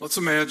Let's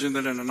imagine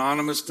that an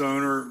anonymous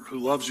donor who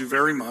loves you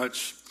very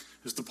much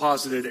has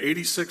deposited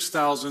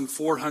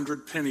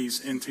 86,400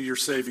 pennies into your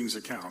savings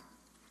account.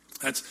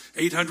 That's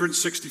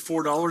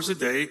 $864 a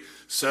day,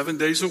 7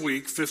 days a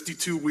week,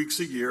 52 weeks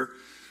a year.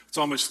 It's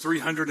almost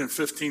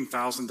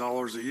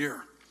 $315,000 a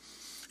year.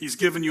 He's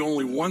given you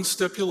only one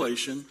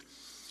stipulation.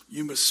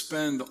 You must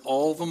spend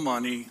all the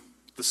money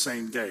the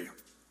same day.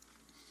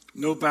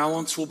 No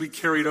balance will be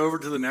carried over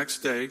to the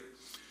next day.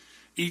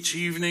 Each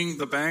evening,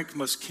 the bank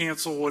must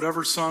cancel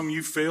whatever sum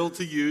you fail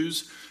to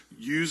use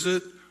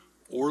it,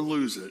 or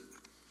lose it.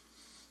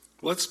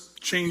 Let's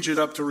change it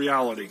up to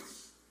reality.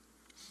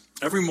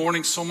 Every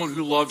morning, someone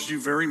who loves you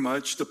very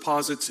much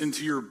deposits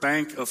into your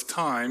bank of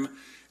time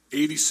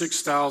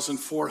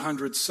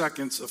 86,400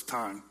 seconds of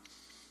time.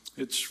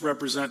 It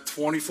represents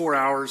 24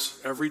 hours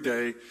every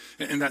day.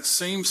 And that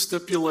same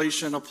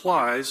stipulation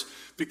applies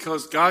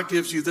because God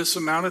gives you this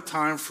amount of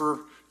time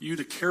for you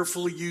to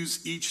carefully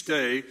use each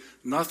day.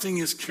 Nothing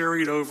is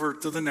carried over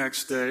to the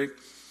next day.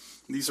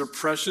 These are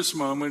precious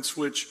moments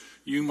which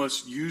you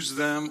must use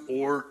them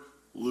or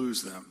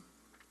lose them.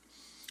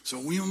 So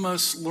we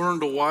must learn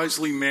to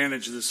wisely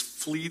manage this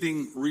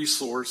fleeting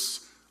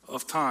resource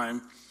of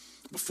time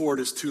before it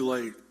is too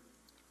late.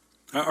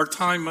 Our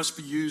time must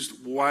be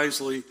used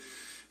wisely.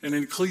 And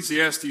in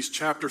Ecclesiastes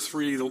chapter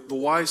 3, the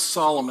wise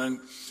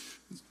Solomon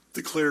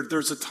declared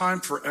there's a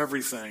time for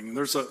everything.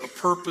 There's a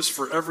purpose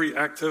for every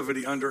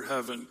activity under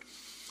heaven.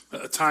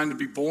 A time to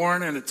be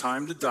born and a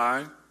time to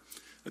die.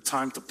 A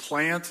time to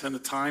plant and a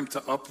time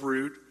to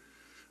uproot.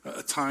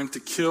 A time to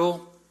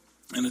kill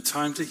and a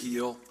time to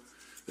heal.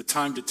 A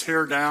time to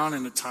tear down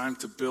and a time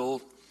to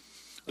build.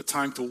 A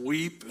time to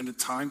weep and a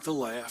time to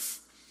laugh.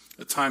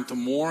 A time to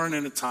mourn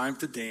and a time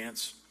to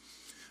dance.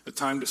 A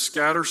time to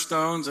scatter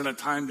stones and a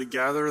time to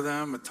gather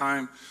them. A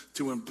time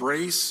to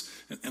embrace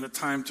and a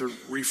time to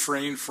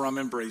refrain from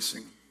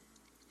embracing.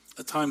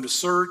 A time to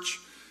search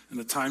and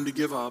a time to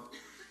give up.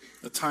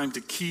 A time to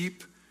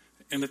keep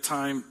and a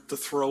time to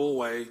throw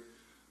away.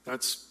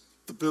 That's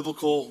the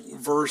biblical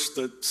verse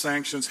that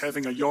sanctions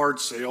having a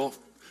yard sale.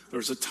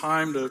 There's a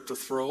time to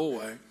throw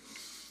away.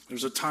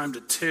 There's a time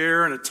to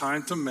tear and a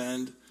time to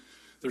mend.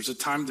 There's a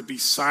time to be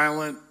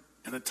silent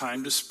and a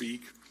time to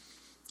speak.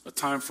 A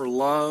time for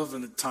love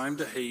and a time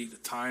to hate. A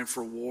time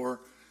for war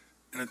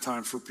and a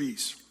time for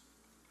peace.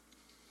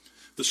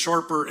 The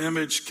Sharper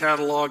Image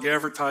catalog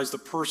advertised a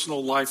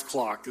personal life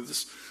clock.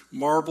 This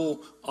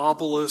marble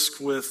obelisk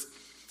with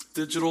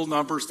digital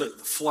numbers that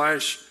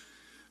flash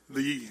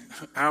the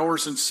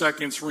hours and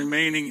seconds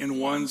remaining in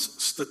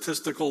one's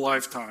statistical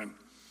lifetime.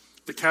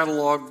 The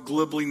catalog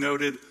glibly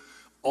noted,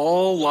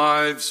 all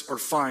lives are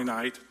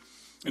finite.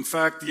 In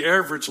fact, the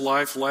average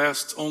life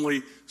lasts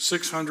only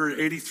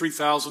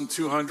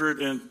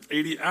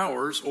 683,280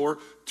 hours, or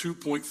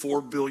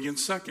 2.4 billion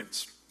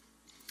seconds.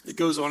 It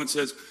goes on and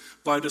says,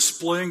 by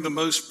displaying the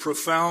most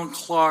profound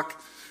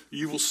clock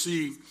you will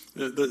see,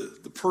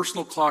 the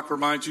personal clock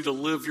reminds you to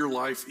live your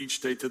life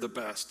each day to the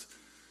best.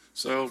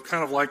 So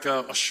kind of like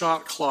a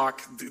shot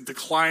clock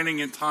declining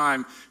in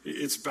time,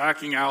 it's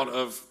backing out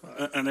of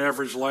an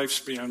average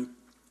lifespan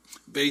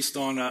based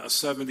on a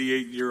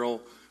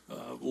 78-year-old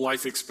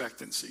life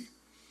expectancy.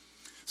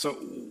 So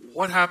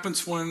what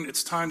happens when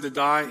it's time to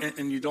die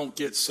and you don't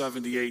get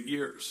 78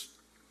 years?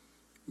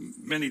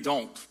 Many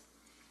don't.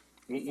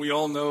 We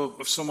all know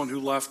of someone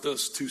who left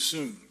us too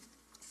soon.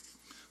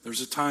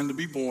 There's a time to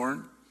be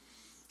born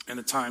and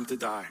a time to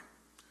die.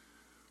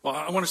 Well,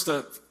 I want us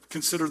to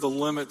consider the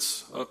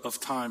limits of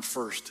time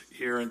first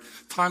here. And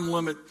time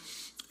limit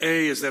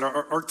A is that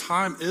our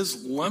time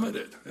is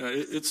limited.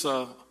 It's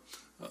a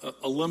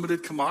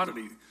limited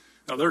commodity.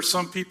 Now, there are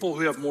some people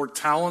who have more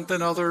talent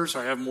than others,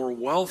 or have more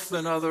wealth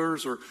than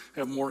others, or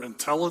have more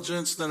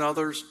intelligence than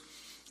others.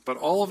 But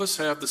all of us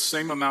have the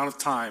same amount of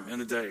time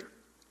in a day.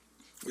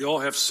 We all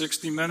have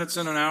 60 minutes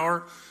in an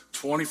hour,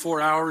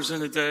 24 hours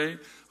in a day,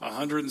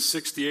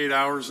 168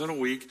 hours in a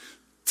week.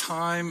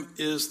 Time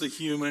is the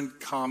human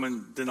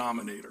common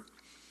denominator.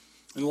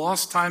 And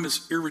lost time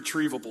is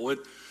irretrievable.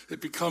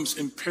 It becomes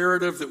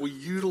imperative that we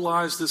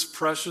utilize this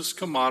precious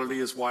commodity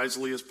as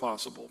wisely as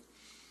possible.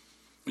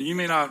 You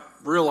may not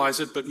realize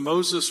it, but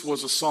Moses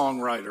was a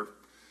songwriter.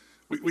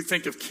 We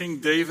think of King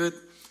David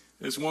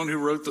as one who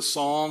wrote the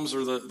Psalms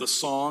or the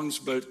songs,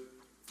 but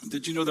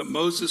did you know that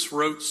Moses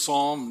wrote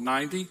Psalm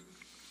 90?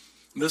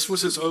 This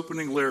was his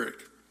opening lyric.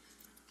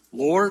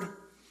 Lord,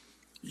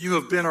 you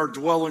have been our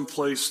dwelling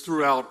place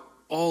throughout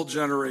all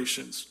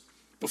generations.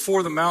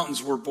 Before the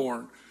mountains were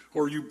born,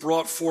 or you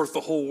brought forth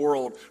the whole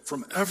world,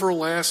 from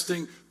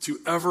everlasting to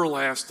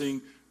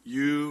everlasting,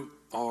 you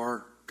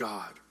are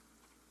God.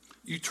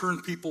 You turn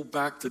people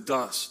back to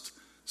dust,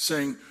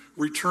 saying,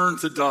 return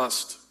to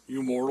dust,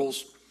 you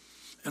mortals.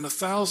 And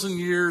 1,000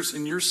 years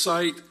in your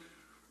sight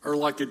are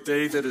like a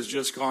day that has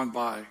just gone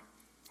by,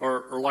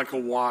 or like a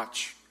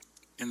watch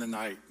in the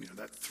night. You know,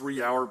 that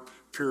 3-hour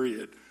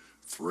period.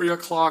 3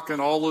 o'clock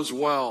and all is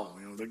well.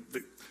 You know,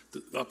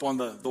 up on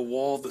the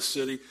wall of the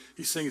city.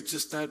 He's saying it's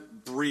just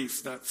that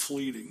brief, that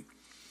fleeting.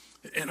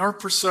 And our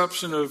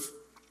perception of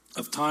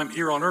of time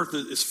here on earth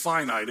is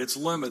finite, it's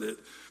limited.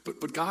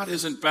 But God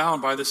isn't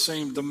bound by the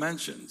same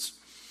dimensions.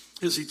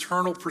 His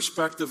eternal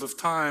perspective of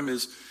time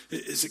is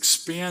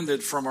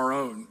expanded from our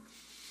own.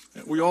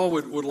 We all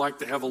would like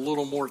to have a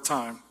little more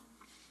time.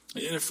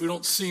 And if we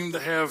don't seem to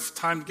have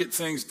time to get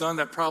things done,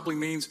 that probably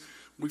means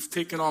we've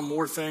taken on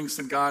more things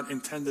than God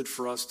intended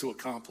for us to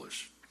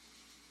accomplish.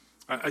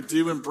 I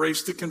do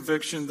embrace the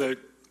conviction that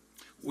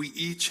we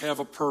each have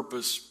a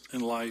purpose in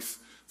life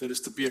that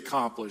is to be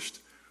accomplished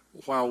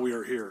while we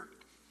are here.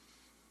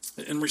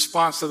 In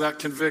response to that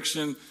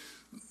conviction,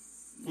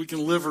 we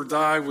can live or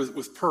die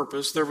with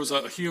purpose. There was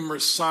a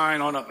humorous sign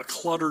on a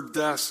cluttered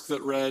desk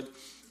that read,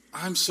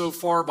 "I'm so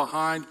far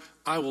behind,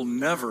 I will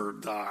never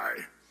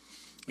die."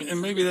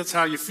 And maybe that's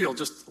how you feel,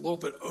 just a little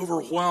bit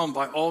overwhelmed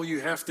by all you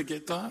have to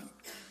get done.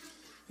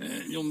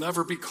 And you'll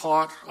never be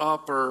caught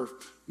up or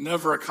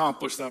never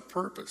accomplish that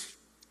purpose.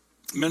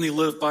 Many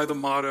live by the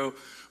motto,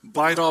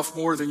 bite off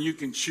more than you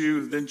can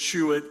chew, then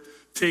chew it.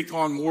 Take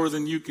on more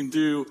than you can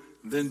do,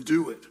 then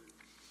do it.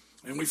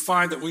 And we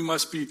find that we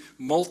must be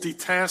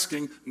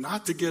multitasking,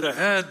 not to get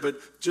ahead,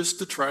 but just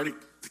to try to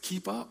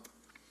keep up.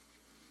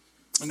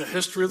 In the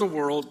history of the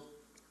world,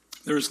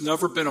 there has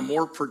never been a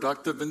more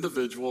productive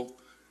individual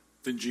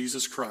than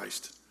Jesus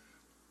Christ.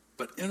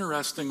 But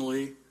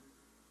interestingly,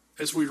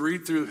 as we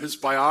read through his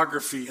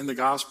biography in the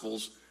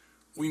Gospels,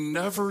 we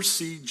never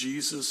see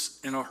Jesus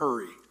in a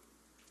hurry.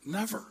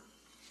 Never.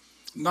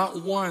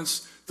 Not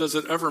once does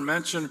it ever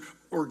mention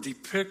or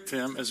depict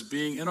him as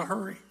being in a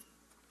hurry.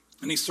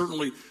 And he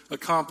certainly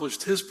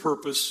accomplished his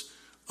purpose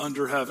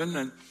under heaven.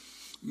 And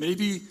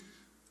maybe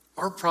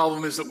our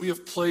problem is that we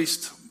have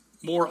placed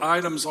more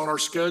items on our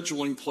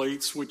scheduling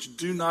plates which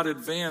do not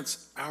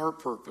advance our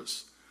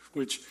purpose,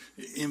 which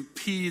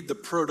impede the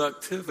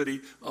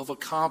productivity of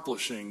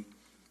accomplishing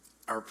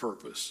our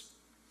purpose.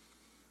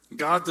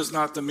 God does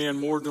not demand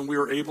more than we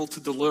are able to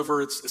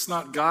deliver. It's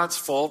not God's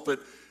fault,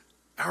 but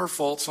our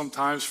fault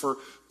sometimes for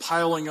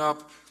piling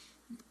up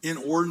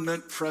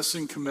inordinate,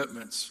 pressing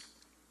commitments.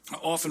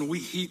 Often we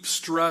heap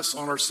stress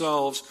on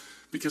ourselves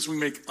because we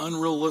make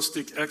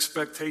unrealistic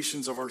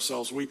expectations of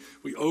ourselves. We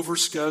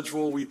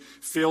overschedule, we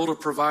fail to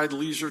provide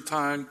leisure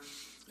time,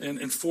 and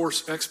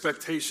enforce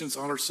expectations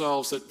on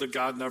ourselves that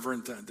God never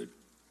intended.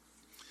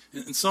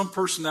 And some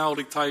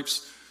personality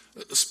types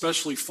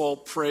especially fall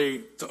prey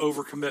to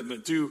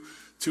overcommitment due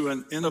to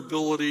an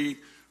inability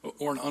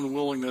or an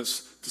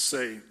unwillingness to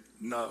say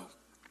no.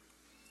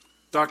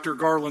 Dr.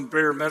 Garland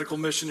Bair, medical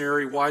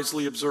missionary,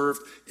 wisely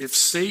observed, if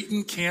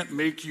Satan can't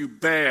make you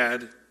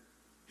bad,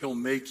 he'll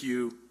make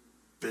you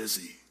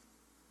busy.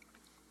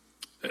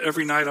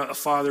 Every night a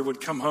father would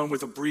come home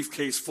with a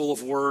briefcase full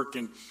of work,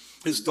 and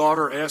his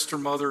daughter asked her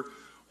mother,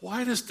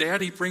 "Why does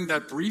Daddy bring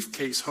that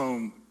briefcase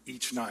home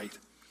each night?"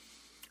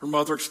 Her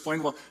mother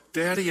explained, "Well,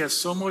 Daddy has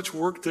so much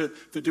work to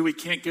do, he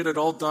can't get it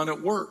all done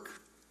at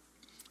work."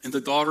 And the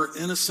daughter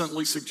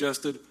innocently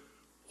suggested,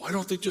 "Why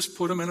don't they just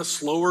put him in a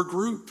slower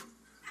group?"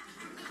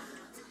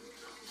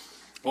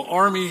 Well,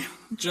 Army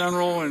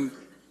General and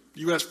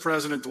U.S.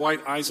 President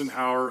Dwight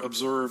Eisenhower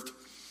observed,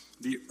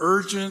 "The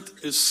urgent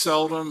is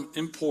seldom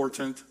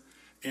important,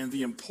 and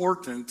the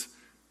important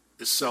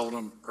is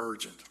seldom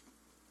urgent."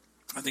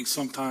 I think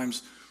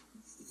sometimes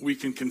we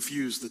can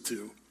confuse the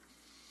two.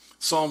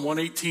 Psalm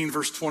 118,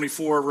 verse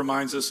 24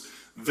 reminds us,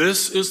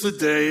 "This is the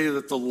day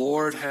that the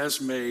Lord has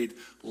made.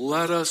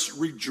 Let us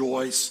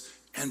rejoice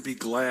and be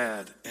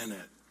glad in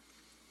it."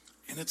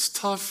 And it's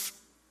tough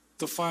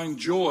to find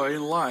joy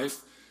in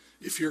life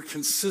if you're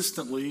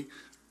consistently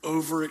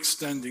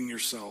overextending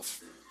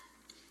yourself.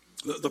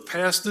 The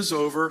past is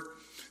over.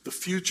 The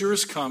future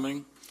is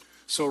coming.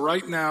 So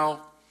right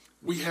now,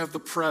 we have the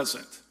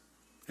present.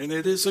 And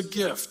it is a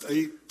gift,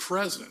 a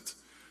present.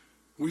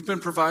 We've been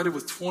provided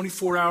with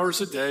 24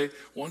 hours a day,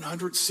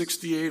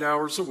 168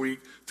 hours a week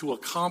to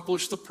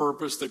accomplish the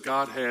purpose that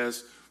God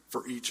has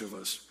for each of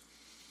us.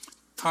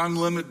 Time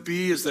limit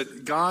B is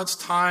that God's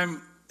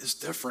time is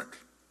different.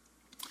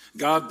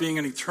 God, being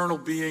an eternal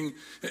being,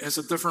 has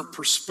a different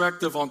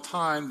perspective on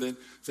time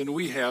than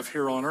we have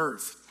here on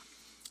earth.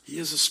 He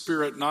is a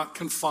spirit not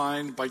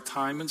confined by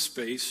time and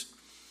space.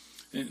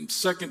 In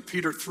 2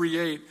 Peter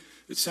 3:8,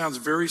 it sounds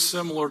very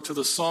similar to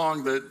the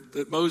song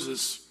that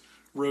Moses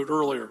wrote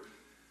earlier.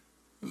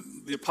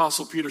 The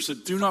Apostle Peter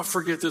said, "Do not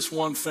forget this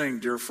one thing,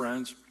 dear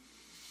friends.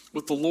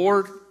 With the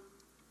Lord,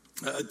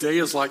 a day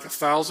is like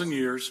 1,000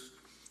 years,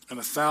 and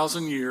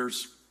 1,000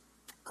 years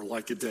are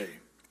like a day."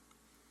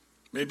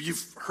 Maybe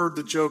you've heard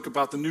the joke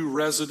about the new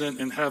resident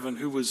in heaven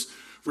who was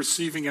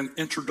receiving an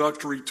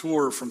introductory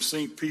tour from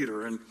St.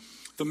 Peter. And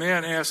the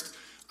man asked,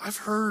 "I've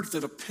heard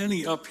that a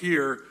penny up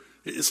here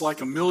is like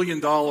 $1 million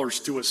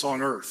to us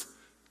on earth.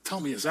 Tell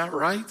me, is that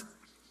right?"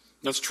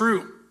 "That's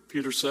true,"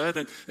 Peter said,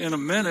 "and in a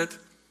minute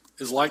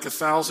is like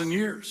 1,000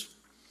 years.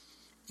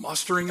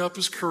 Mustering up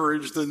his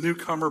courage, the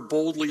newcomer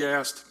boldly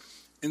asked,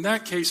 "In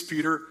that case,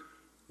 Peter,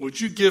 would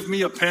you give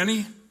me a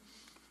penny?"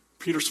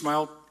 Peter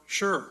smiled,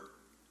 "Sure,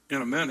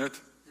 in a minute."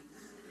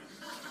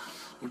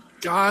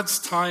 God's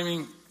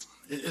timing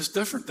is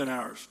different than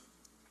ours.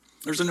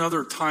 There's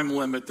another time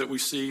limit that we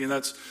see, and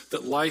that's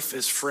that life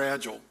is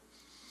fragile.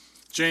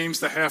 James,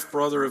 the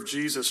half-brother of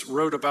Jesus,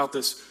 wrote about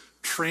this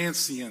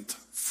transient,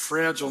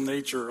 fragile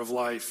nature of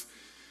life.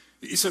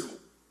 He said,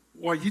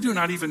 "Why, you do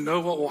not even know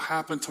what will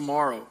happen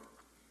tomorrow.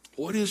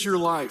 What is your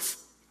life?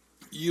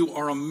 You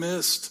are a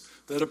mist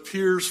that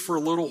appears for a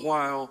little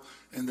while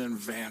and then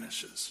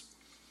vanishes."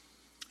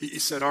 He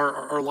said,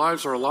 our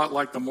lives are a lot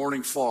like the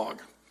morning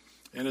fog.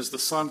 And as the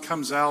sun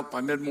comes out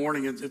by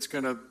mid-morning, it's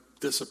going to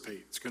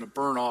dissipate. It's going to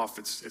burn off.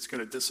 It's going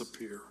to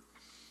disappear.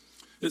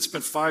 It's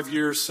been 5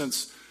 years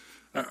since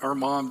our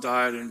mom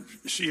died, and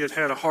she had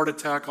had a heart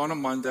attack on a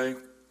Monday,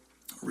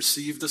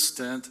 received a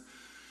stent,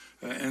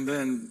 and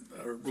then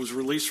was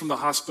released from the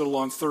hospital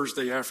on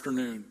Thursday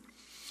afternoon.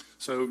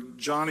 So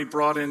Johnny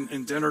brought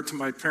in dinner to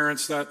my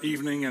parents that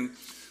evening, and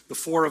the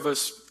four of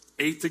us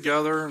ate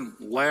together and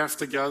laughed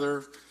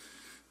together,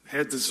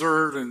 had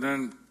dessert, and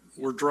then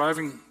we're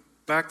driving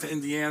back to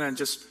Indiana, and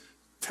just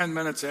 10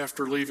 minutes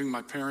after leaving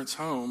my parents'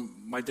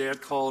 home, my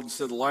dad called and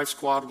said the life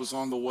squad was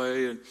on the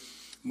way, and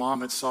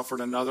Mom had suffered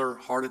another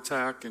heart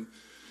attack, and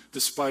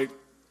despite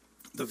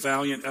the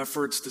valiant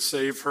efforts to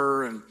save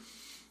her and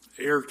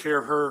air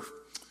care her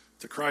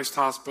to Christ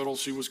Hospital,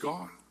 she was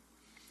gone.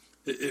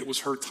 It was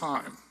her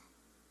time.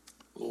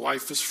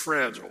 Life is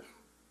fragile.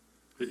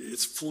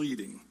 It's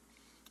fleeting.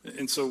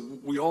 And so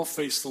we all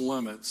face the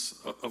limits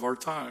of our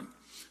time.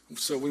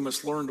 So we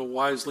must learn to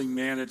wisely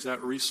manage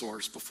that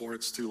resource before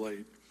it's too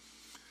late.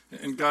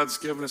 And God's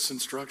given us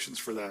instructions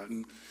for that.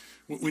 And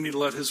we need to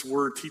let his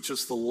word teach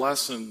us the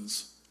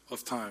lessons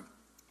of time.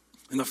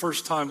 And the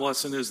first time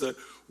lesson is that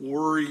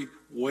worry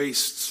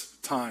wastes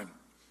time.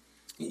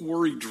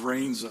 Worry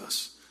drains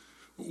us.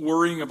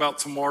 Worrying about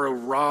tomorrow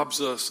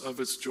robs us of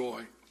its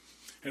joy.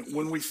 And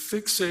when we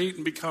fixate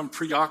and become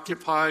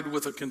preoccupied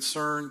with a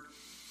concern,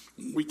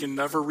 we can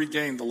never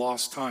regain the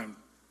lost time.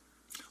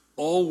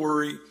 All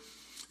worry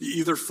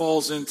either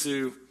falls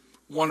into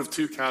one of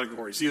two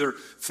categories, either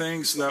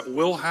things that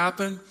will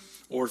happen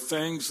or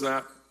things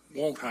that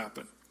won't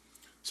happen.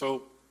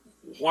 So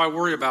why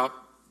worry about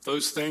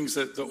those things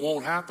that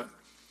won't happen?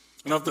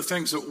 And of the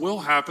things that will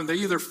happen, they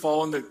either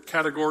fall in the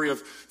category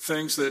of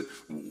things that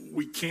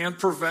we can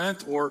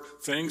prevent or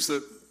things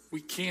that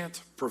we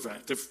can't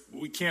prevent. If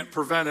we can't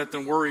prevent it,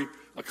 then worry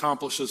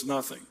accomplishes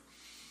nothing.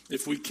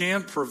 If we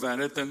can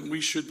prevent it, then we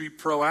should be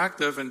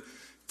proactive and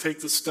take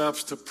the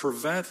steps to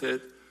prevent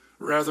it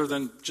rather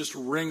than just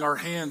wring our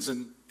hands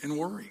and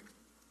worry.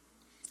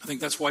 I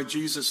think that's why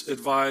Jesus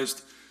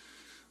advised,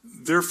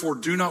 "Therefore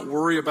do not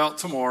worry about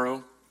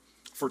tomorrow,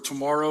 for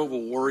tomorrow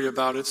will worry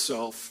about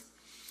itself.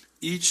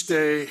 Each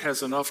day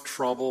has enough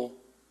trouble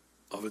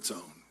of its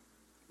own."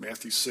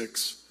 Matthew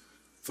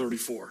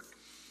 6:34.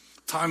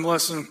 Time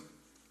lesson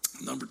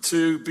number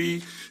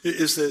 2B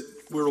is that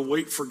we're to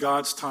wait for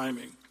God's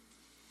timing.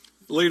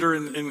 Later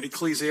in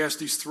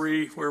Ecclesiastes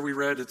 3, where we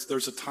read,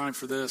 there's a time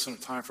for this and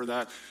a time for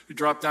that. We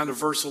drop down to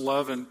verse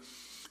 11,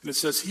 and it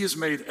says, "He has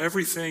made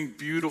everything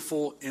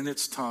beautiful in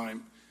its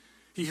time.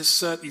 He has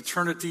set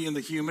eternity in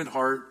the human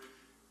heart,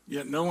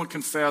 yet no one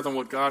can fathom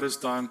what God has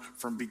done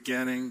from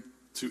beginning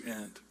to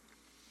end."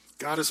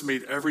 God has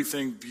made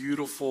everything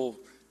beautiful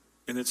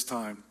in its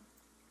time.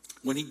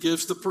 When he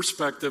gives the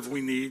perspective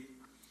we need,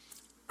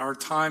 our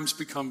times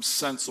become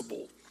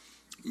sensible,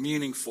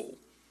 meaningful,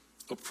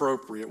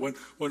 appropriate.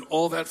 When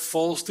all that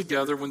falls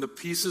together, when the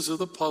pieces of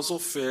the puzzle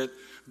fit,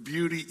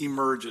 beauty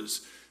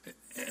emerges.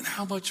 And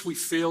how much we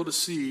fail to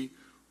see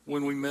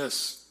when we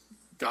miss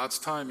God's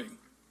timing.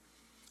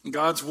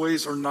 God's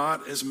ways are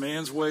not as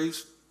man's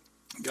ways.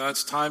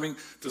 God's timing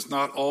does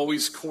not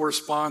always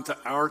correspond to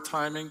our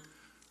timing.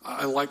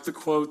 I like the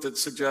quote that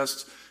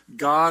suggests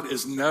God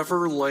is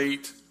never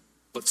late,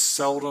 but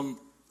seldom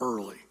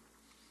early.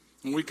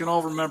 And we can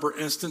all remember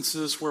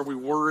instances where we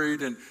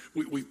worried and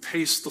we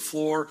paced the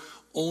floor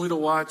only to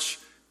watch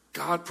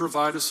God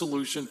provide a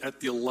solution at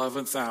the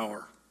 11th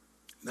hour.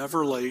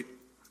 Never late,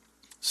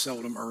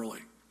 seldom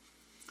early.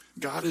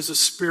 God is a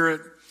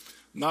spirit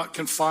not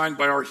confined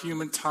by our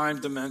human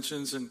time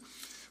dimensions, and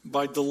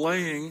by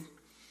delaying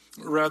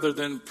rather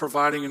than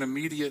providing an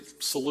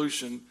immediate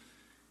solution,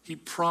 he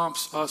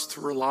prompts us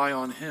to rely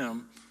on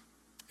him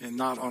and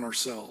not on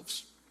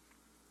ourselves.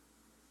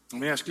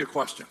 Let me ask you a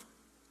question.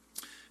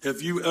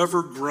 Have you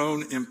ever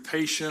grown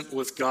impatient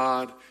with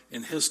God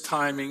and his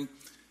timing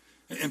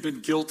and been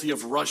guilty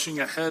of rushing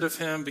ahead of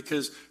him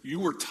because you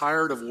were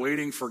tired of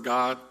waiting for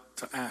God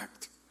to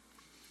act?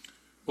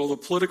 Well, the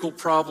political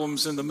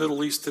problems in the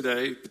Middle East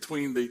today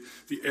between the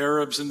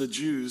Arabs and the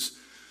Jews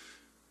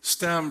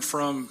stem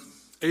from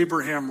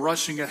Abraham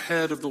rushing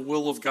ahead of the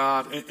will of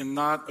God and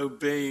not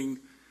obeying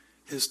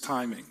his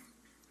timing.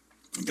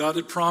 God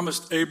had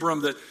promised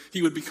Abram that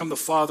he would become the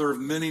father of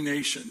many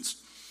nations.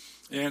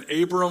 And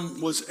Abram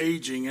was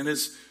aging, and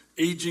his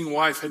aging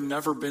wife had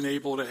never been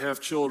able to have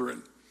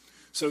children.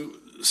 So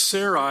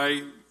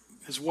Sarai,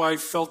 his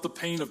wife, felt the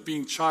pain of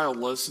being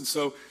childless, and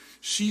so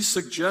she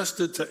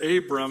suggested to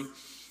Abram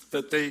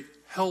that they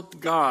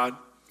help God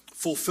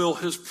fulfill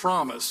his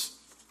promise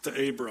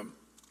to Abram.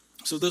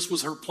 So this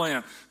was her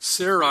plan.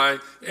 Sarai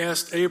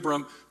asked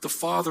Abram to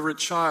father a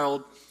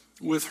child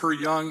with her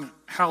young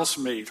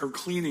housemaid, her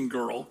cleaning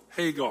girl,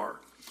 Hagar.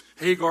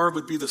 Hagar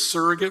would be the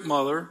surrogate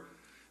mother,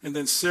 and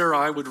then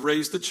Sarai would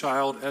raise the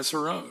child as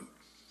her own.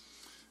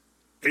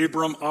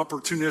 Abram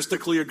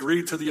opportunistically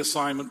agreed to the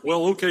assignment.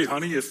 Well, okay,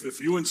 honey, if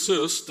you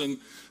insist, and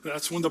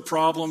that's when the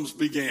problems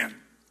began.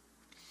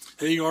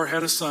 Hagar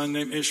had a son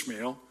named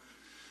Ishmael,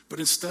 but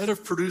instead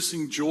of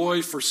producing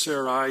joy for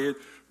Sarai, it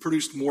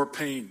produced more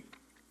pain.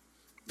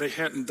 They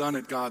hadn't done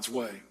it God's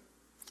way.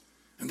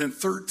 And then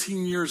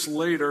 13 years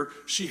later,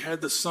 she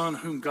had the son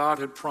whom God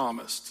had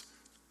promised,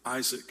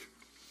 Isaac.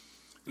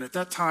 And at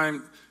that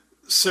time,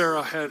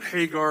 Sarah had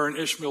Hagar and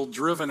Ishmael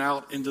driven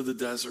out into the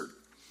desert.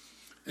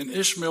 And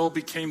Ishmael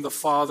became the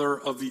father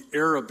of the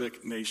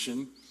Arabic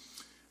nation,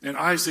 and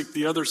Isaac,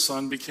 the other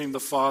son, became the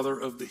father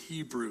of the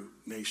Hebrew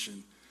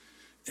nation.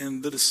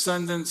 And the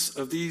descendants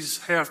of these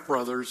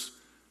half-brothers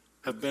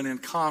have been in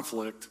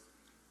conflict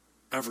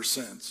ever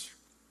since.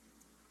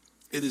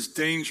 It is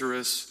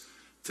dangerous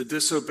to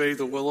disobey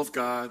the will of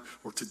God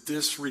or to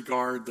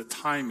disregard the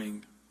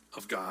timing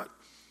of God.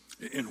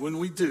 And when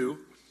we do,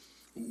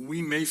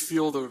 we may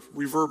feel the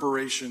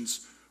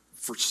reverberations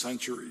for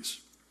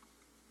centuries.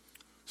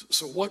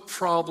 So what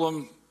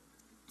problem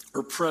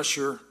or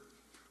pressure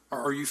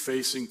are you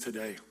facing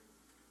today?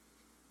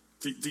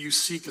 Do you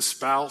seek a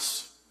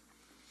spouse?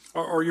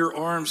 Are your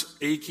arms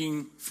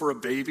aching for a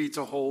baby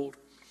to hold?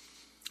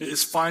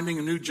 Is finding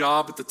a new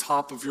job at the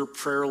top of your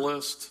prayer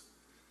list?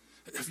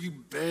 Have you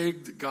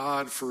begged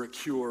God for a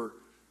cure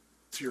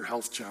to your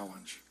health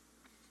challenge?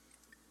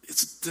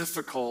 It's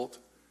difficult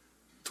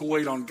to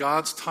wait on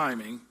God's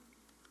timing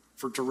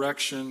for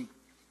direction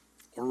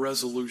or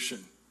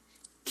resolution.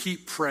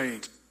 Keep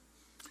praying.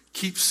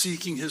 Keep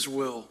seeking his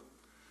will.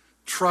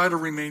 Try to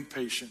remain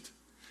patient.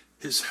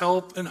 His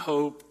help and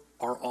hope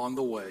are on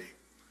the way.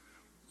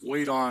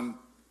 Wait on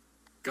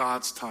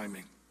God's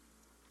timing.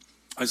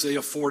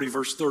 Isaiah 40,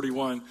 verse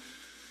 31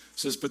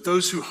 says, "But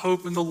those who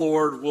hope in the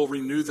Lord will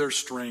renew their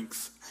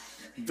strength.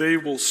 They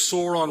will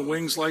soar on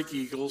wings like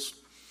eagles.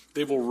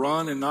 They will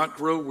run and not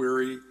grow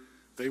weary.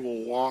 They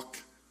will walk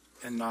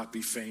and not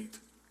be faint."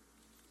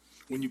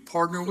 When you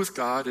partner with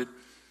God, it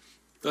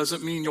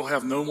doesn't mean you'll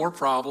have no more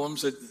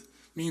problems. It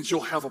means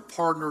you'll have a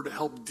partner to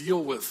help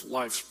deal with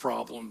life's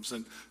problems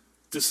and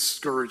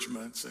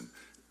discouragements and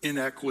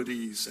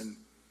inequities and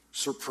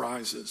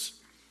surprises.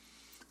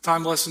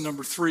 Time lesson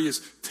number 3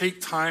 is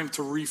take time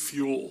to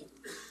refuel.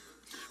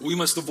 We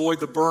must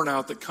avoid the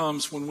burnout that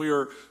comes when we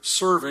are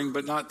serving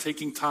but not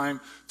taking time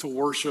to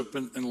worship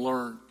and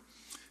learn.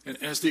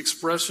 And as the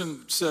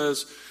expression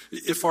says,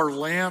 if our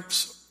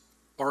lamps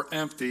are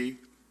empty,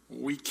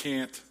 we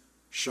can't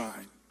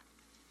shine.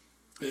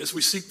 As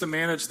we seek to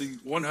manage the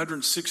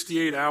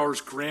 168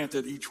 hours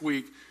granted each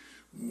week,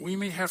 we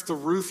may have to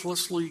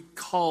ruthlessly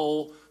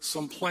cull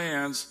some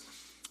plans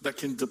that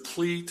can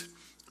deplete,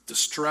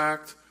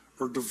 distract,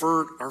 or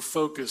divert our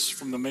focus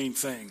from the main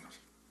thing.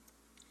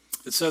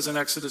 It says in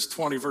Exodus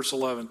 20, verse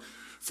 11,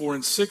 "For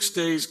in 6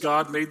 days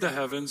God made the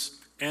heavens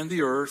and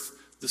the earth,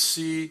 the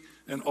sea,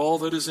 and all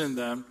that is in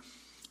them,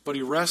 but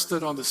he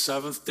rested on the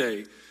seventh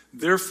day.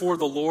 Therefore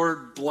the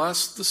Lord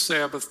blessed the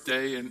Sabbath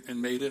day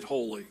and made it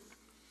holy."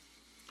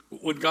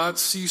 When God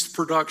ceased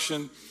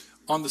production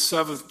on the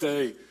seventh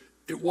day,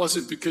 it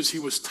wasn't because he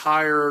was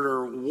tired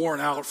or worn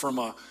out from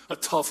a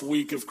tough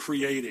week of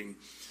creating.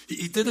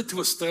 He did it to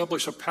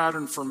establish a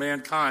pattern for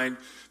mankind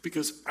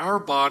because our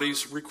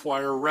bodies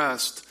require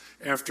rest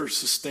after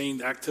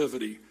sustained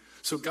activity.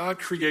 So God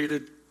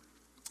created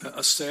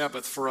a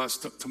Sabbath for us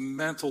to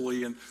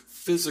mentally and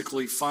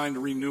physically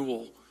find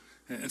renewal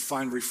and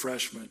find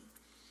refreshment.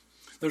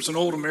 There's an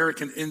old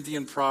American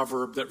Indian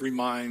proverb that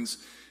reminds,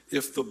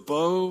 if the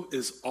bow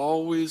is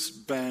always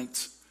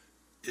bent,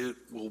 it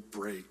will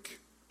break.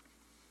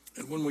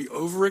 And when we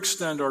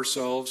overextend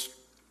ourselves,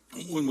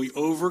 when we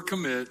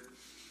overcommit,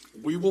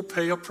 we will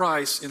pay a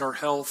price in our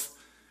health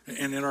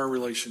and in our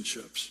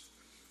relationships.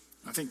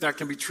 I think that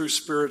can be true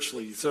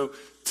spiritually. So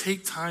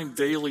take time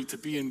daily to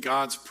be in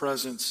God's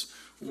presence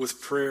with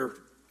prayer,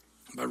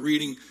 by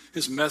reading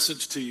his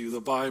message to you,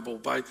 the Bible,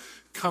 by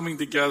coming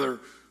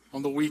together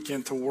on the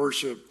weekend to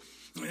worship.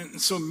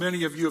 And so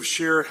many of you have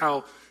shared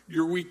how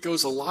your week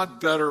goes a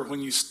lot better when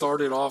you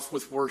started off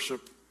with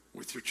worship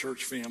with your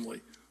church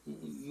family.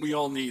 We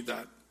all need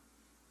that.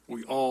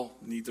 We all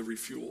need the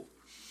refuel.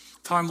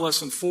 Time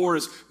lesson 4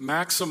 is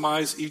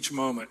maximize each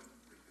moment.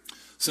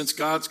 Since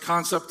God's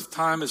concept of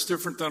time is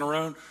different than our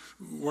own,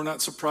 we're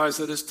not surprised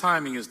that his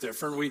timing is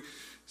different.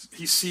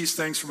 He sees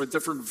things from a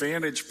different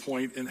vantage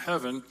point in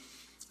heaven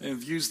and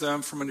views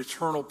them from an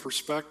eternal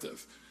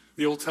perspective.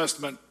 The Old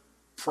Testament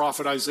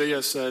prophet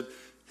Isaiah said,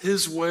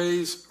 "His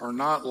ways are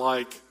not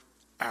like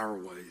our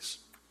ways."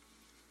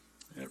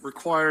 And it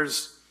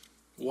requires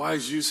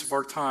wise use of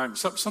our time.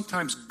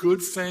 Sometimes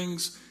good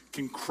things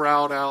can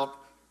crowd out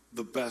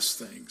the best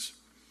things.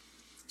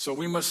 So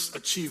we must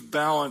achieve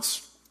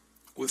balance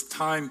with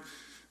time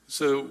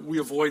so we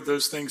avoid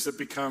those things that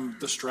become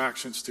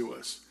distractions to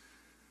us.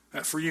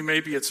 For you,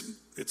 maybe it's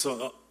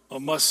a a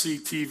must-see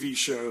TV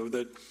show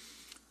that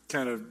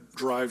kind of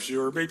drives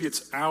you, or maybe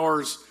it's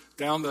hours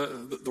down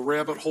the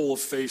rabbit hole of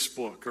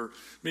Facebook, or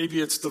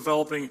maybe it's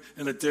developing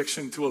an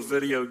addiction to a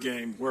video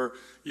game where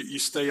you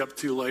stay up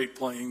too late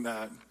playing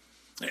that.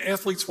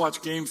 Athletes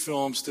watch game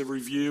films to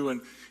review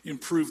and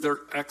improve their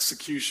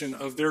execution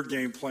of their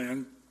game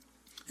plan.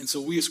 And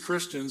so we as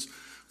Christians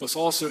must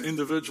also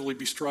individually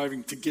be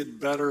striving to get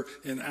better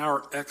in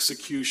our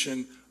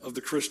execution of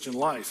the Christian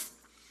life.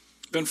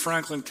 Ben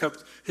Franklin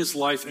kept his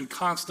life in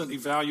constant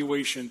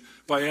evaluation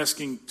by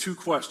asking two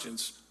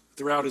questions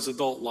throughout his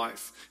adult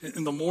life.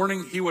 In the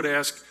morning, he would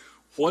ask,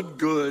 "What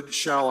good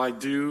shall I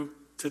do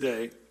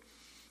today?"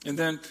 And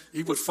then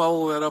he would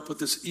follow that up with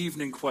this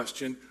evening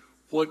question,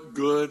 "What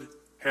good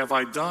have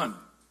I done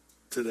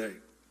today?"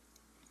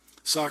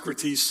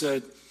 Socrates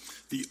said,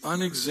 "The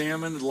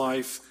unexamined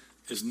life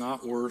is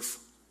not worth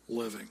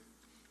living."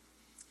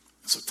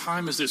 So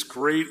time is this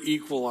great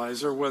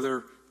equalizer,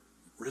 whether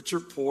rich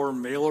or poor,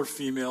 male or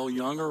female,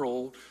 young or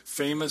old,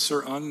 famous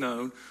or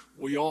unknown,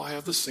 we all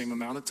have the same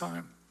amount of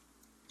time.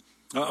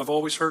 I've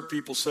always heard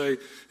people say,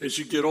 as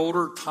you get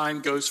older, time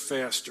goes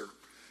faster.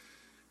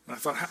 And I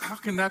thought, how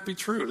can that be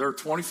true? There are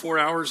 24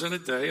 hours in a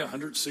day,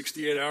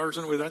 168 hours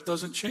in a week. That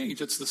doesn't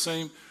change. It's the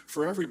same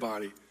for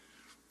everybody.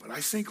 But I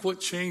think what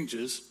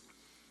changes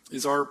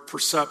is our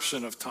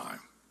perception of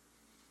time.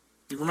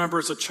 You remember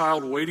as a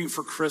child, waiting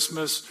for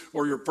Christmas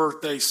or your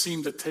birthday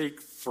seemed to take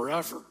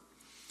forever.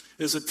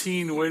 As a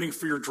teen, waiting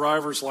for your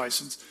driver's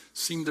license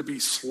seemed to be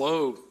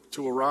slow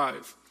to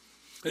arrive.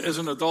 As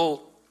an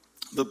adult,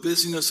 the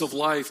busyness of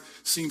life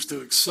seems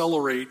to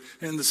accelerate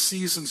and the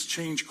seasons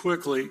change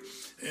quickly.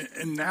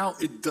 And now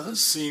it does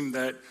seem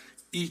that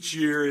each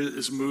year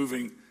is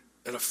moving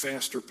at a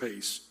faster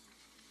pace.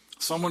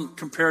 Someone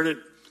compared it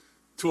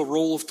to a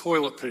roll of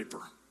toilet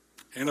paper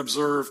and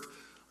observed,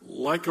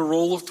 like a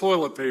roll of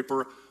toilet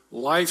paper,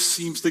 life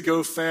seems to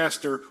go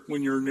faster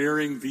when you're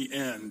nearing the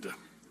end.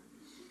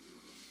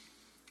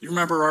 You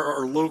remember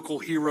our local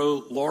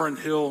hero, Lauryn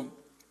Hill,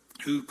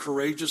 who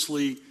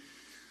courageously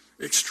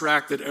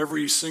extracted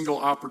every single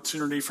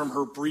opportunity from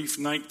her brief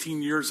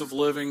 19 years of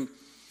living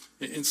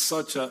in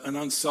such an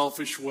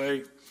unselfish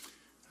way.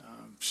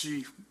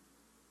 She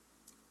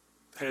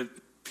had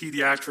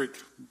pediatric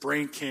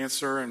brain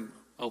cancer and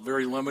a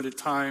very limited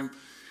time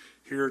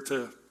here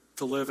to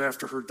live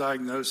after her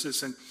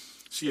diagnosis. And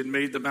she had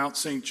made the Mount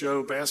St.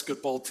 Joe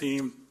basketball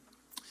team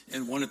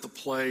and wanted to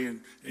play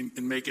and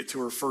make it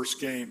to her first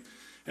game.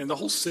 And the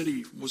whole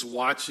city was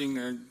watching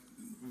and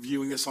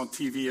viewing this on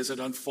TV as it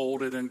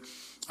unfolded. And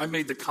I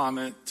made the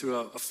comment to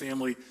a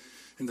family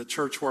in the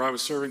church where I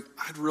was serving,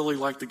 "I'd really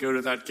like to go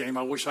to that game.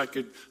 I wish I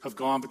could have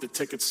gone, but the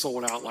tickets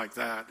sold out like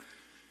that."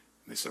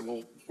 And they said,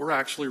 "Well, we're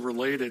actually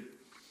related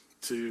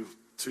to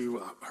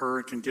her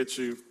and can get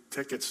you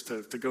tickets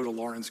to go to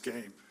Lauren's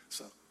game."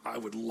 So I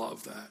would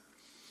love that.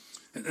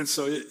 And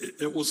so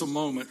it was a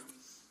moment.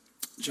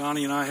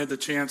 Johnny and I had the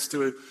chance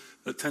to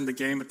attend the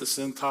game at the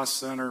Cintas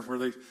Center where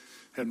they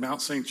had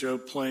Mount St. Joe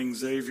playing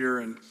Xavier,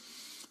 and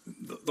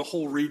the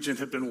whole region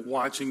had been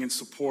watching and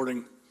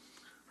supporting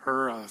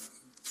her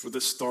for the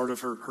start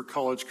of her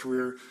college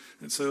career.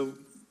 And so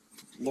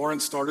Lauren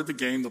started the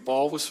game. The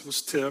ball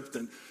was tipped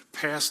and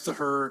passed to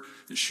her,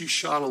 and she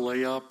shot a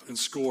layup and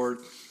scored.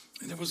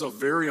 And it was a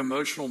very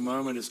emotional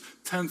moment as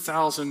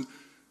 10,000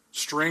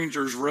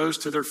 strangers rose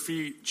to their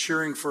feet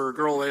cheering for a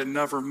girl they had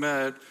never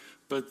met,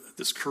 but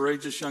this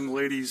courageous young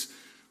lady's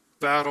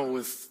battle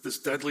with this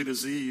deadly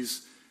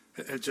disease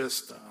had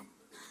just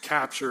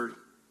captured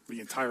the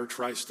entire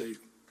tri-state.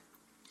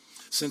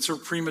 Since her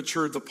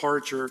premature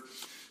departure,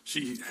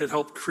 she had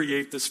helped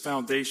create this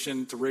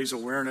foundation to raise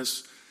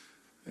awareness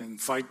and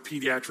fight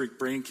pediatric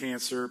brain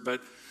cancer.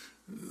 But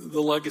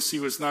the legacy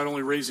was not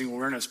only raising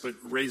awareness, but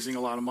raising a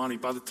lot of money.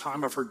 By the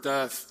time of her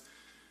death,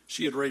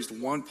 she had raised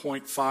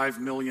 $1.5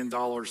 million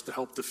to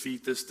help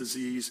defeat this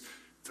disease,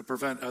 to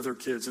prevent other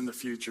kids in the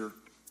future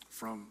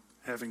from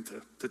having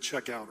to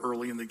check out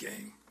early in the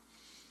game.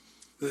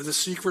 The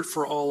secret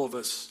for all of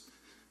us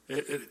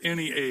at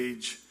any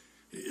age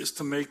is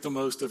to make the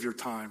most of your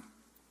time,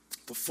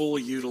 to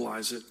fully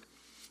utilize it,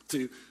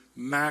 to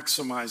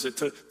maximize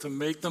it, to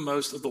make the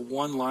most of the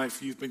one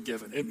life you've been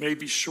given. It may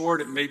be short,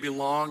 it may be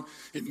long,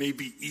 it may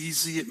be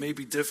easy, it may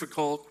be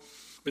difficult.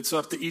 It's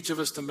up to each of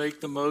us to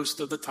make the most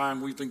of the time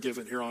we've been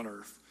given here on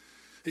earth.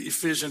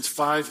 Ephesians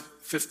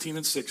 5:15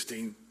 and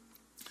 16.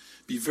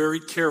 Be very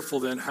careful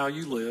then how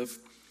you live,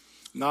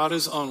 not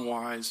as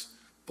unwise,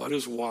 but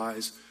as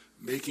wise,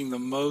 making the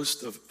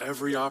most of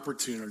every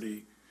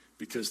opportunity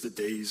because the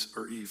days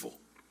are evil.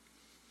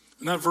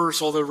 And that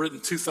verse, although written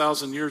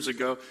 2,000 years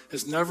ago,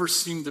 has never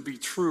seemed to be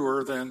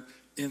truer than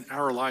in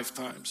our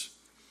lifetimes.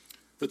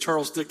 The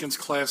Charles Dickens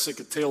classic,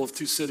 A Tale of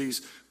Two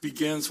Cities,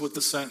 begins with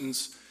the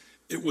sentence,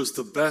 "It was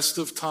the best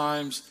of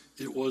times,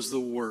 it was the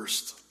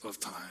worst of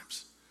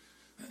times."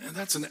 And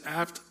that's an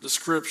apt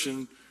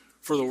description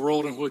for the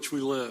world in which we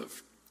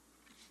live.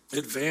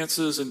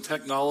 Advances in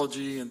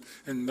technology and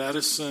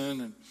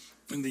medicine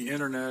and the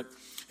internet,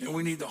 and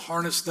we need to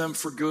harness them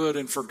for good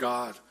and for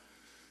God.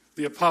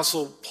 The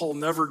Apostle Paul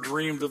never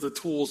dreamed of the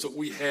tools that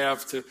we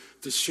have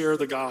to share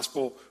the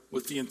gospel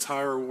with the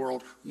entire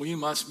world. We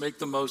must make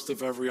the most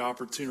of every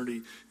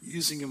opportunity,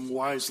 using them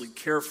wisely,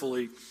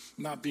 carefully,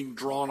 not being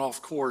drawn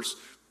off course,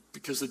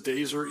 because the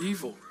days are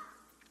evil.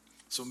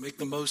 So make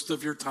the most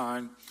of your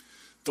time.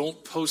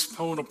 Don't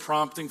postpone a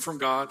prompting from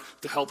God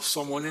to help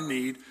someone in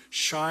need.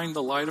 Shine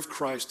the light of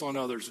Christ on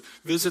others.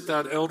 Visit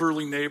that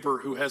elderly neighbor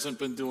who hasn't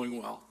been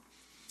doing well.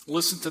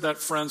 Listen to that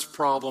friend's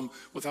problem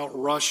without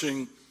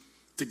rushing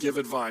to give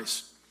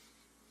advice.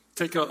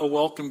 Take a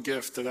welcome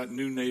gift to that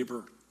new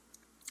neighbor.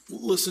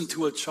 Listen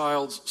to a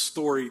child's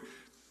story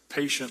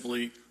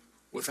patiently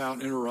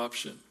without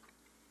interruption.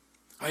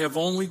 I have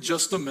only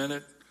just a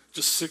minute,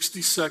 just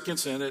 60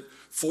 seconds in it,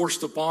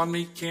 forced upon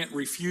me, can't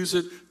refuse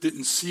it,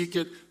 didn't seek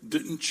it,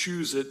 didn't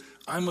choose it.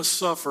 I must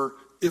suffer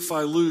if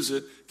I lose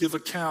it, give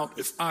account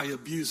if I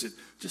abuse it.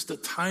 Just a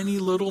tiny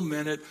little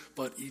minute,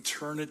 but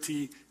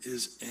eternity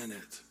is in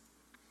it.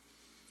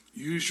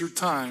 Use your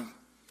time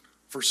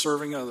for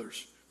serving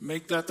others.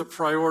 Make that the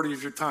priority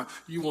of your time.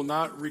 You will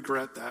not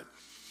regret that.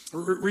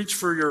 Reach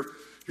for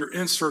your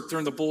insert there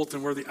in the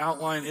bulletin where the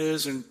outline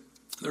is, and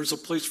there's a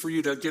place for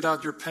you to get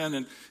out your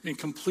pen and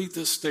complete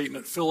this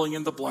statement, filling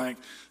in the blank.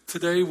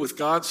 Today, with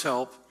God's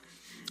help,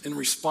 in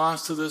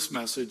response to this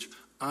message,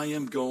 I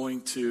am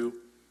going to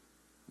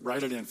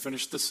write it in,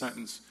 finish the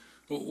sentence.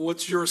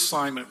 What's your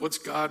assignment? What's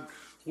God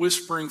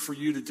whispering for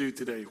you to do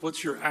today?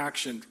 What's your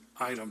action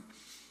item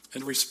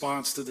in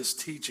response to this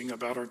teaching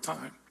about our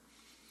time?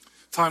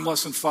 Time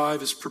lesson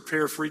 5 is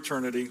prepare for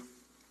eternity.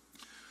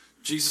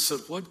 Jesus said,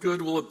 what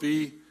good will it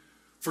be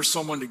for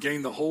someone to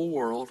gain the whole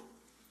world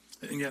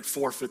and yet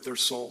forfeit their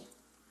soul?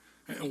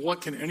 And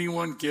what can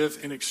anyone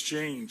give in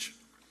exchange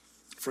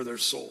for their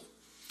soul?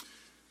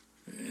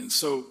 And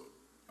so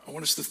I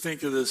want us to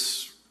think of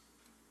this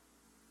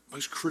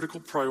most critical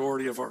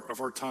priority of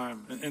our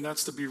time, and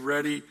that's to be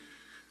ready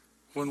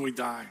when we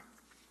die.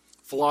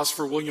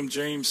 Philosopher William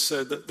James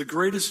said that the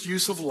greatest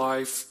use of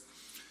life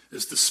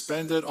is to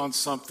spend it on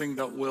something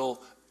that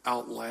will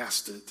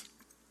outlast it.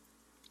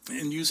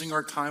 And using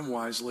our time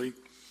wisely,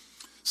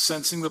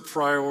 sensing the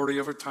priority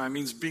of our time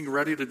means being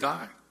ready to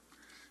die.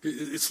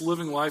 It's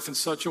living life in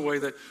such a way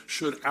that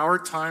should our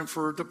time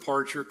for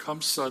departure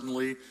come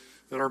suddenly,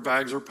 that our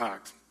bags are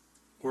packed.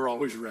 We're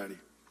always ready.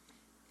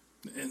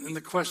 And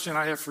the question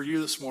I have for you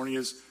this morning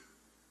is,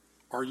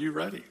 are you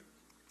ready?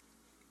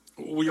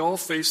 We all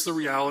face the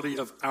reality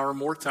of our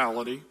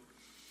mortality.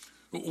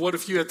 What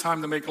if you had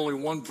time to make only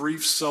one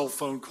brief cell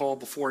phone call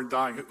before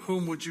dying?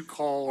 Whom would you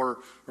call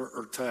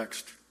or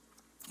text?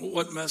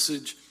 What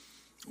message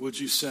would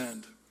you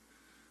send?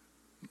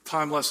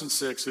 Time lesson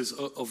 6 is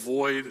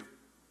avoid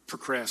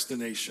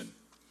procrastination.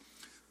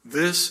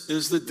 This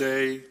is the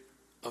day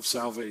of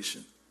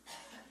salvation.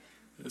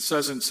 It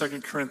says in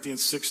 2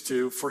 Corinthians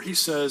 6:2, for he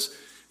says,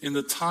 in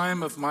the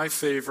time of my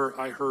favor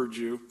I heard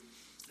you,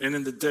 and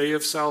in the day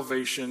of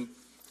salvation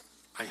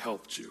I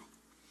helped you.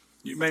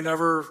 You may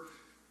never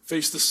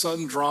face the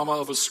sudden drama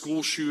of a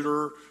school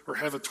shooter or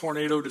have a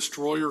tornado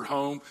destroy your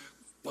home,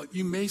 but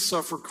you may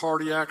suffer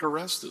cardiac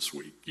arrest this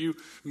week. You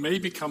may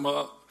become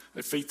a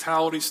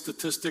fatality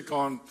statistic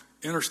on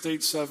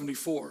Interstate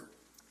 74.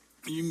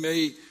 You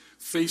may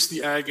face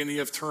the agony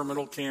of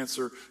terminal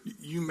cancer.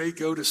 You may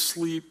go to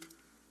sleep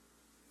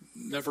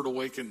never to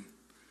waken.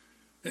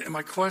 And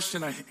my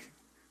question I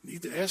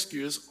need to ask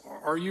you is,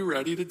 are you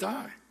ready to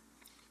die?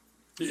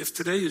 If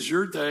today is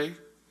your day,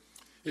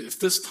 if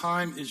this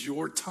time is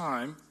your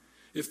time,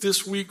 if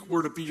this week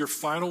were to be your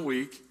final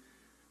week,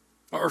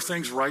 are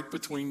things right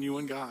between you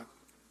and God?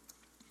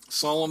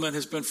 Solomon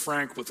has been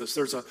frank with us.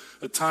 There's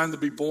a time to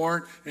be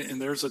born, and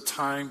there's a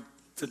time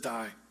to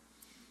die.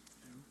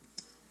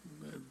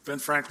 Ben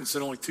Franklin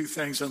said only 2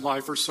 things in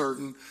life are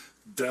certain: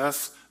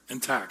 death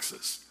and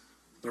taxes.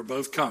 They're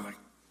both coming.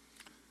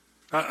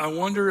 I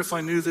wonder if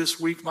I knew this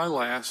week my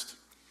last,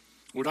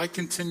 would I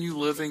continue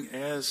living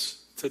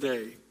as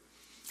today?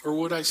 Or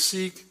would I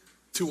seek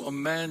to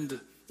amend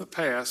the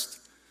past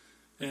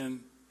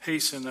and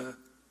hasten a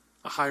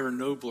higher,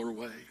 nobler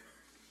way?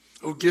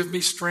 Oh, give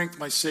me strength,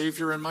 my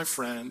Savior and my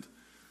friend,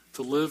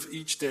 to live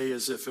each day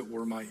as if it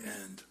were my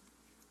end.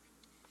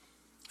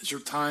 Is your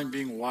time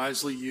being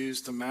wisely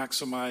used to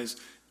maximize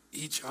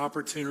each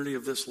opportunity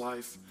of this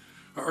life?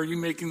 Are you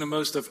making the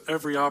most of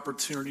every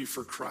opportunity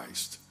for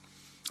Christ?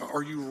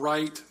 Are you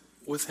right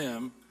with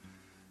him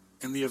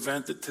in the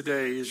event that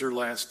today is your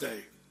last day?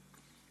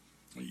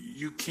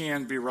 You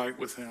can be right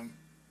with him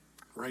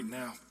right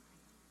now.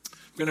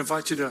 I'm going to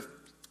invite you to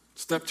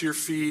step to your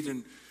feet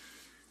and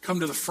come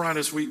to the front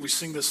as we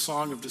sing this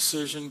song of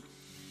decision.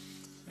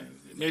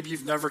 Maybe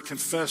you've never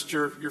confessed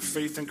your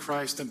faith in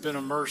Christ and been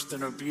immersed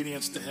in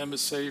obedience to him as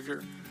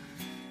Savior.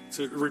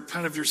 To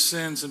repent of your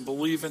sins and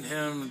believe in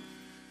him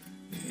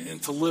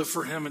and to live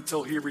for him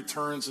until he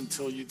returns,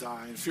 until you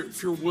die.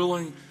 If you're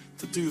willing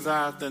to do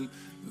that, then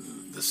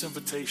this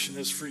invitation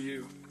is for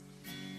you.